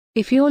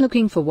If you're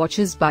looking for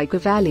watches by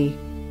Cavalli,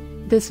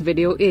 this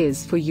video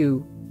is for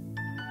you.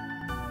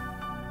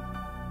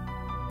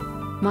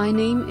 My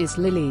name is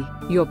Lily,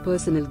 your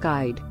personal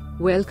guide.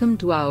 Welcome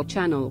to our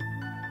channel.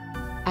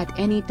 At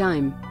any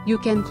time, you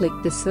can click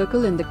the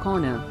circle in the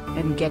corner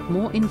and get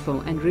more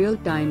info and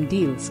real-time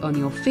deals on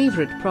your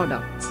favorite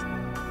products.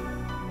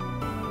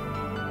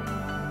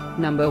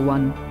 Number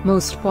 1,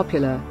 Most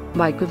Popular,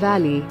 by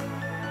Cavalli.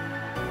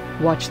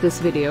 Watch this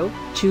video,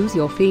 choose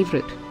your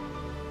favorite.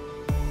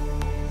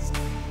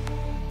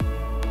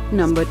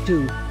 Number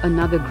 2,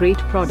 another great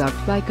product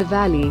by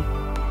Cavalli.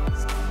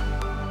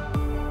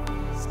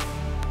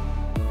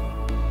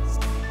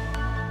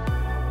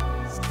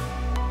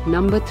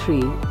 Number 3.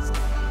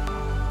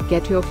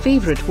 Get your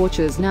favorite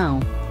watches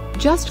now.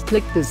 Just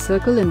click the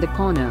circle in the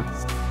corner.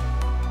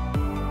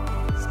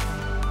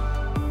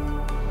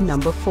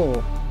 Number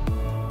 4.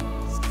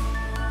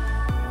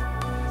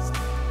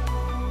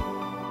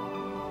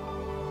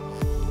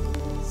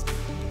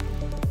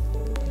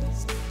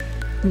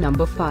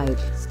 Number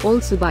 5,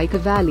 also by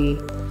Cavalli.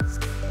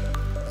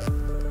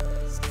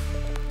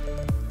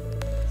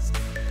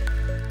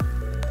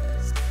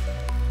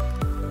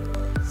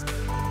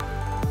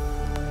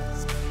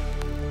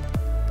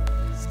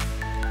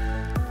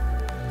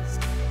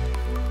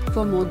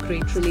 For more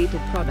great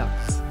related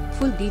products,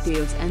 full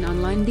details and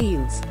online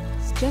deals,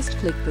 just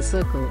click the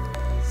circle.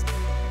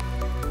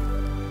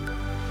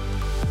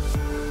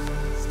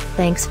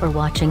 Thanks for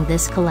watching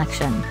this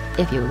collection.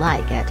 If you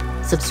like it,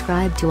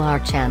 subscribe to our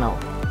channel.